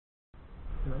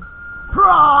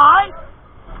Pride.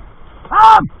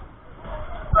 Up.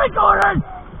 3/4.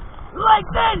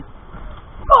 Lengthen.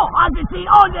 4. Octane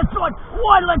on this one.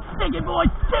 1. Let's stick it,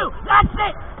 boys. 2. That's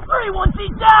it. 3. 1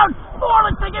 seat down. 4.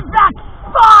 Let's take it back.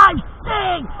 5.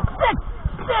 Sting. 6.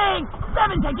 Sting.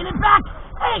 7. Taking it back.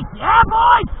 8. Yeah,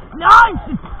 boys.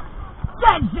 9.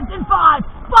 10. Shifting 5.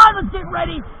 5. Let's get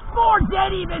ready. 4.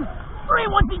 Dead even. 3.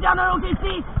 1 seat down on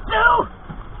OKC. 2.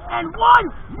 And 1.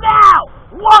 Now.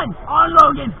 1 on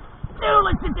Logan. 2.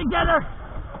 Let's sit together.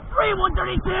 3.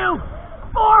 132.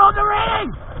 4 on the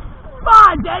rating.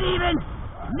 5. Dead even.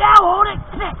 Now hold it.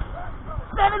 6.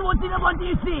 7. 1 seat up on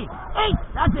DUC. 8.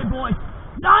 That's it, boys.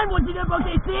 9. 1 seat up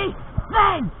OKC.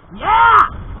 10. Yeah.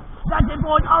 That's it,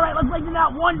 boys. All right, let's lengthen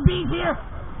out 1 beat here.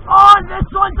 On this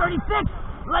one, 36.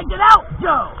 Lengthen out.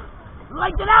 Go.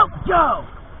 Lengthen out. Go.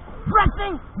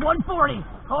 Pressing 140.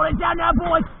 Hold it down now,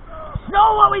 boys.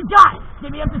 Show what we got.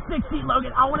 Get me up to 6 feet,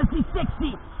 Logan. I want to see 6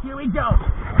 feet. Here we go.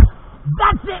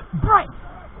 That's it. Break.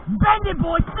 Bend it,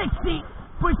 boys. 6 feet.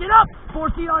 Push it up. 4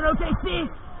 feet on OKC.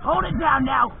 Hold it down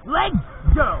now. Legs,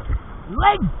 go.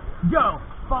 Legs, go.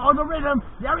 Follow the rhythm.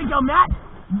 There we go, Matt.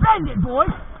 Bend it, boys.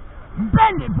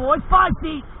 Bend it, boys. 5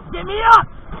 feet. Get me up.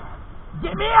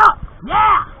 Get me up.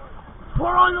 Yeah.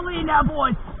 Pour on the lead now,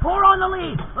 boys. Pour on the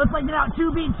lead. Let's lengthen out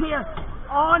 2 beats here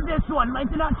on this one.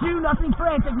 Lengthen out 2. Nothing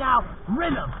frantic now.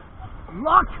 Rhythm.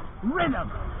 Lock.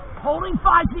 Rhythm. Holding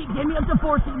 5 feet. Get me up to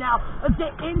 4 feet now. Let's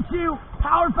get into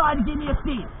power 5 to give me a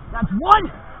seat. That's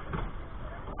 1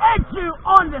 and 2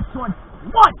 on this one.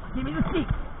 1. Give me the seat.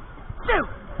 2.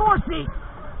 4 feet.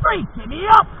 3. Get me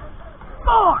up.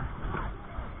 4.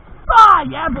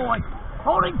 5. Yeah, boys.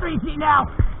 Holding 3 feet now.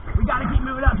 We got to keep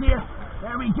moving up here.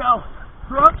 There we go.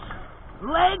 Crooks.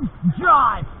 Legs.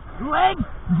 Drive. Legs.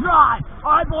 Drive.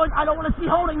 All right, boys. I don't want to see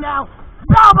holding now.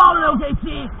 Bow ball to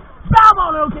OKC. Bow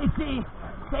ball to OKC.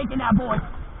 Taking that, boys.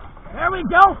 There we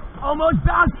go. Almost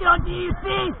bouncing on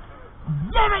DUC.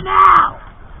 Give it now.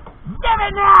 Give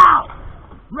it now.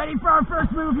 Ready for our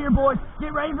first move here, boys.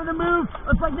 Get ready for the move.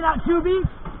 Let's lengthen out 2 beats.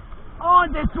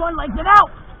 On this one, lengthen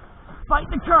out. Fight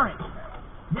the current.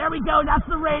 There we go. That's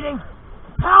the rating.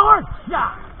 Power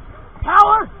shot.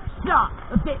 Power shot.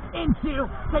 Let's get into,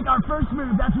 take our first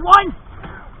move. That's 1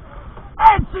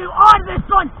 and 2 on this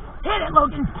one. Hit it,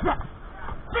 Logan.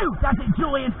 2. That's it,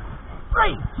 Julian.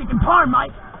 3. Chicken parm,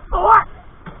 Mike. 4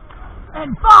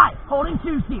 and 5. Holding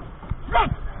 2 seats.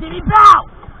 6. Give me bow.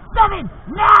 7.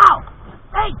 Now.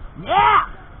 8. Yeah.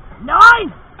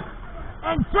 9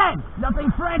 and 10.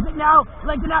 Nothing frantic now.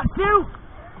 Lengthen out 2.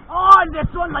 On this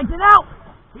one, lengthen out.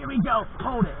 Here we go.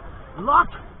 Hold it. Lock.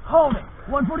 Hold it.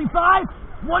 145.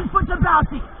 1 foot to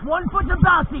bouncy. 1 foot to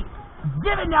bouncy.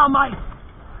 Give it now, Mike.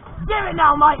 Give it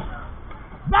now, Mike.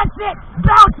 That's it.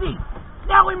 Bouncy.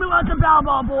 Now we move on to bow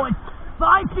ball, boys.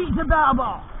 5 feet to bow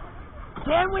ball.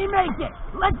 Can we make it?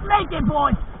 Let's make it,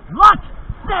 boys. Lock.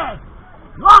 Stay.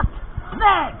 Lock.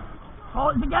 Stay.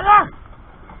 Hold it together.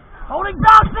 Holding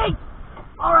bouncy.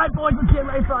 All right, boys. Let's get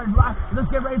ready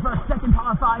for our second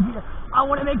power 5 here. I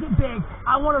want to make it big.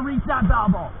 I want to reach that bow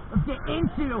ball. Let's get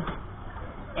into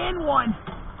in 1.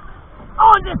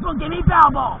 On this one, give me bow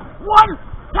ball. 1.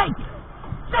 Take it.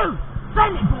 2.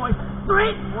 Send it, boys.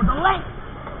 3. For the length.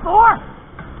 4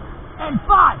 and 5.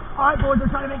 All right, boys. They're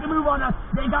trying to make a move on us.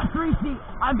 They got 3 feet.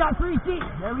 I've got 3 feet.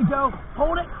 There we go.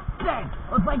 Hold it. Stay.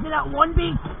 Let's lengthen out 1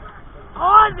 beat.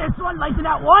 On this one, lengthen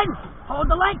out 1. Hold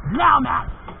the length. Now, Matt.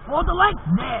 Hold the length.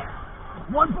 There.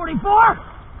 144.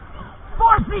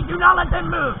 4 feet. Do not let them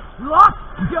move. Lock.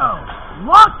 Go.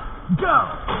 Lock. Go.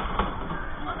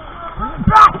 Bring it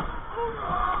back.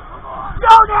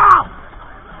 Go now.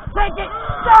 Take it.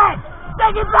 Stay.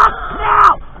 Take it back now.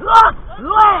 Look.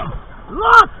 Leg.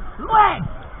 Look. Leg.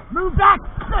 Move back.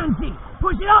 7 feet.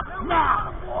 Push it up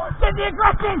now. Get the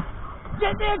aggression.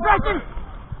 Get the aggression.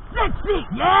 6 feet.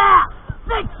 Yeah.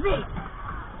 6 feet.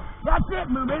 That's it.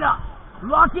 Move it up.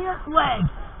 Lock here. Leg.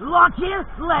 Lock here.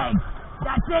 Leg.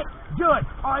 That's it. Good.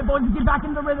 All right, boys. Let's get back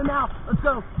into the rhythm now. Let's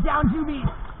go. Down 2 beats.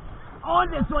 On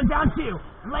this one. Down 2.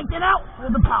 Lengthen out.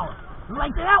 Hold the power.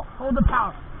 Lengthen out. Hold the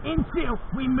power. In 2.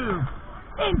 We move.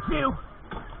 In 2.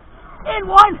 In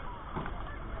 1.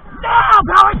 Now,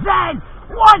 power 10.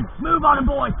 1. Move on him,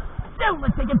 boys. 2.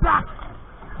 Let's take it back.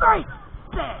 3.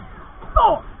 Stand.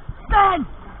 4. Stand.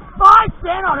 5.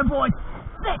 Stand on him, boys.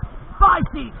 6. 5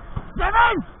 feet. 7.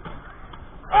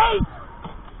 8.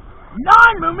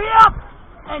 9. Move me up.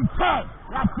 And 10.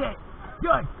 That's it.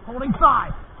 Good. Holding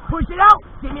 5. Push it out.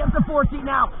 Get me up to 4 feet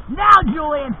now. Now,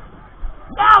 Julian.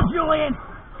 Now, Julian.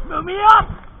 Move me up.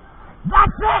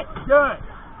 That's it. Good.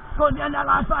 Going down that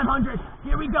last 500.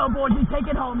 Here we go, boys. We take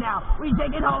it home now. We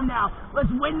take it home now. Let's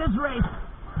win this race.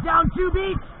 Down 2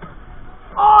 beats.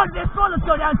 On this one, let's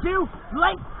go down to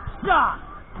length shot.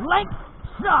 Length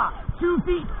shot. 2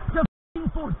 feet to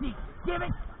 4 feet. Give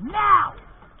it now.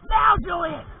 Now,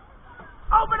 Julian.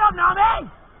 Open up,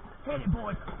 Name. Hit it,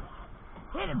 boys.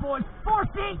 Hit it, boys. 4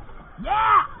 feet.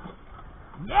 Yeah.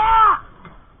 Yeah.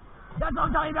 That's what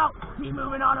I'm talking about. Keep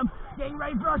moving on them. Getting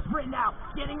ready for our sprint now.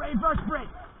 Getting ready for our sprint.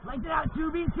 Lengthen out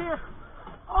 2 beats here.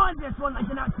 On this one,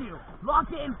 lengthen out 2.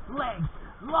 Lock in legs.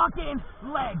 Lock in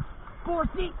legs. 4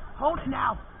 feet. Hold it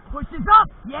now. Push this up.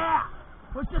 Yeah.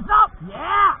 Push this up.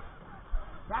 Yeah.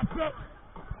 That's it.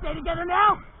 Stay together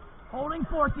now. Holding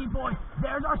 4 feet, boys.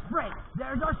 There's our sprint.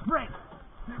 There's our sprint.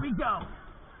 Here we go.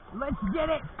 Let's get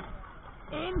it.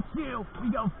 Into.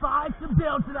 We go 5 to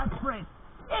build to that sprint.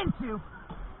 Into.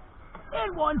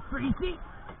 In 1. 3 feet.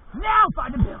 Now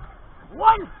 5 to build.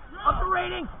 1. Upper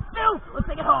rating. 2. Let's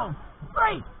take it home.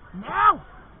 3. Now.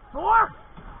 4.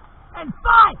 And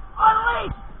 5.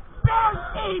 Unleash. Bears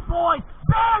eat, boys.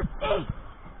 Bears eat.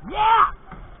 Yeah.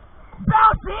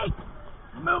 Bounce eat.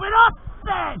 Move it up.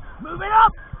 Then. Move it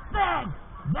up. Then.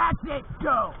 That's it.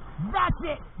 Go. That's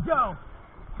it. Go.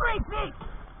 3 feet.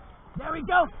 There we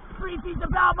go. 3 feet to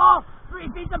bow ball. 3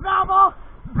 feet to bow ball.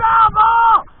 Bow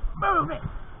ball. Move it.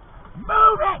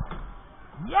 Move it.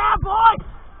 Yeah, boys.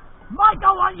 Mike,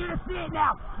 I want you to see it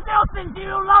now. Nelson, do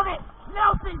you love it?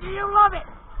 Nelson, do you love it?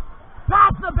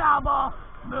 Pass the bow ball.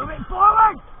 Move it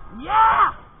forward.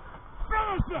 Yeah.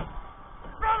 Finish it.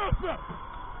 Finish it.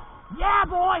 Yeah,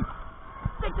 boys.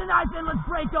 Stick the knife in. Let's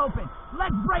break open.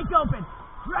 Let's break open.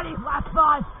 Ready? Last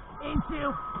 5. Into.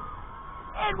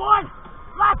 In 1.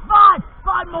 Last 5.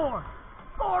 5 more.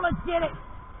 4. Let's get it.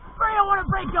 3. I want to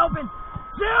break open.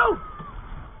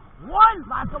 2. 1.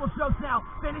 Last couple strokes now.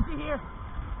 Finish it here.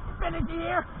 Finish it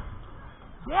here.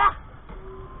 Yeah.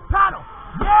 Paddle.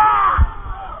 Yeah.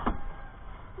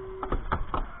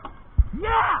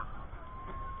 Yeah.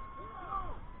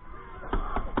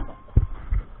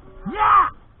 Yeah.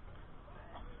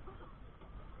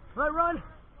 Let it run.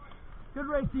 Good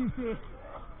race to you, see.